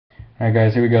Alright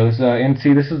guys, here we go. This is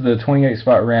NT. This is the 28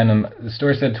 spot random. The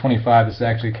store said 25. This is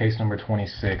actually case number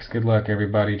 26. Good luck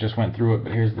everybody. Just went through it,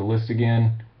 but here's the list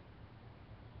again.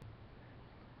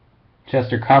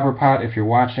 Chester Copperpot, if you're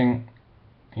watching,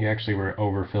 you actually were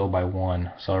overfilled by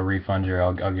 1. So I'll refund you.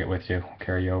 I'll get with you.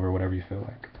 Carry you over, whatever you feel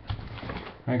like.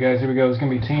 Alright guys, here we go. It's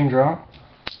going to be team draw.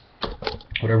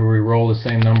 Whatever we roll, the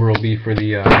same number will be for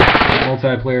the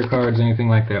multiplayer cards, anything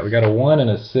like that. We got a 1 and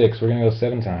a 6. We're going to go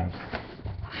 7 times.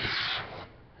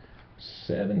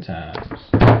 7 times.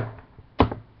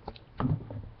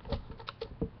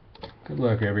 Good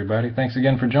luck, everybody. Thanks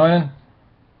again for joining.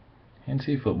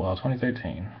 NC Football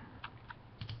 2013.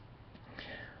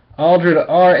 Aldred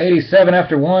R87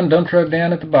 after 1. Dump Truck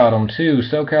Dan at the bottom. 2.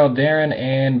 SoCal Darren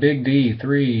and Big D.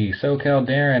 3. SoCal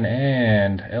Darren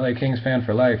and LA Kings fan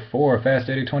for life. 4. Fast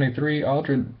Eddie 23.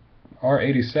 Aldred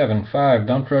R87. 5.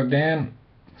 Dump Truck Dan.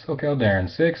 SoCal Darren.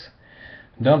 6.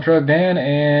 Dump Truck Dan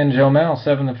and Jomel,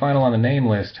 7th and final on the name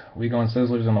list. We going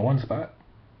Sizzlers on the 1 spot.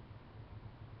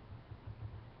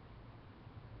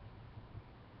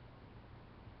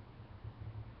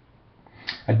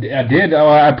 I did. Oh,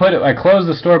 I closed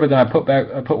the store, but then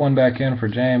I put one back in for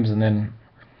James, and then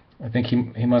I think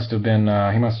he must have been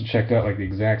he must have checked out like the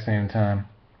exact same time.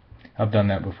 I've done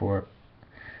that before.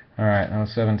 Alright, that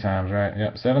was 7 times, right?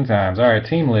 Yep, 7 times. Alright,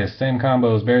 team list, same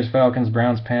combos. Bears, Falcons,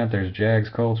 Browns, Panthers, Jags,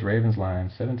 Colts, Ravens,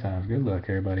 Lions. 7 times. Good luck,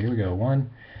 everybody. Here we go. 1.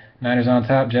 Niners on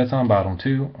top, Jets on bottom.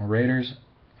 2. Raiders,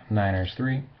 Niners.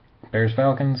 3. Bears,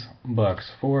 Falcons, Bucks.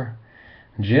 4.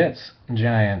 Jets,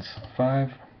 Giants.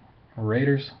 5.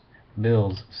 Raiders,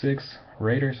 Bills. 6.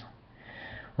 Raiders.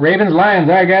 Ravens, Lions.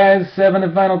 Alright, guys. 7th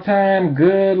and final time.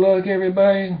 Good luck,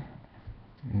 everybody.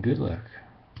 Good luck.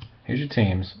 Here's your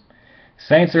teams.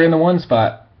 Saints are in the 1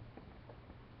 spot.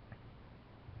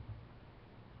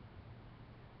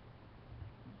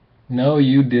 No,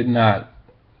 you did not.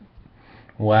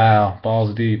 Wow,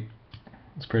 balls deep.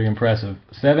 It's pretty impressive.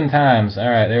 7 times.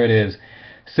 Alright, there it is.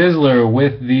 Sizzler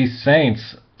with the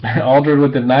Saints. Aldred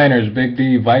with the Niners. Big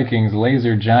D, Vikings.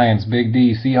 Laser, Giants. Big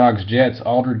D, Seahawks, Jets.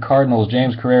 Aldred, Cardinals.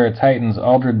 James Carrera, Titans.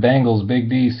 Aldred, Bengals. Big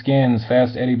D, Skins.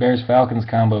 Fast Eddie, Bears, Falcons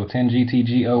combo. 10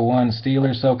 GTG 01.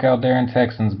 Steelers, SoCal Darren,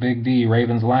 Texans. Big D,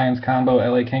 Ravens, Lions combo.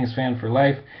 LA Kings fan for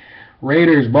life.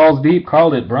 Raiders, balls deep.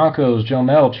 Called it. Broncos,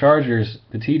 Jomel, Chargers.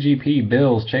 The TGP,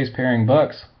 Bills. Chase pairing,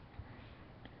 Bucks.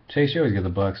 Chase, you always get the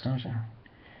Bucks, don't you?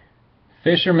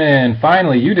 Fisherman,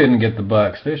 finally, you didn't get the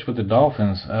Bucks. Fish with the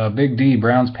Dolphins. Big D,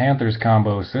 Browns, Panthers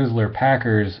combo. Sizzler,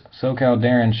 Packers. SoCal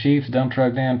Darren, Chiefs. Dump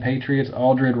Truck Dan, Patriots.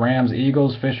 Aldred, Rams,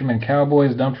 Eagles. Fisherman,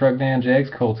 Cowboys. Dump Truck Dan, Jags,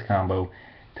 Colts combo.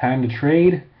 Time to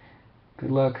trade.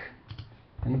 Good luck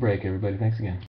in the break, everybody. Thanks again.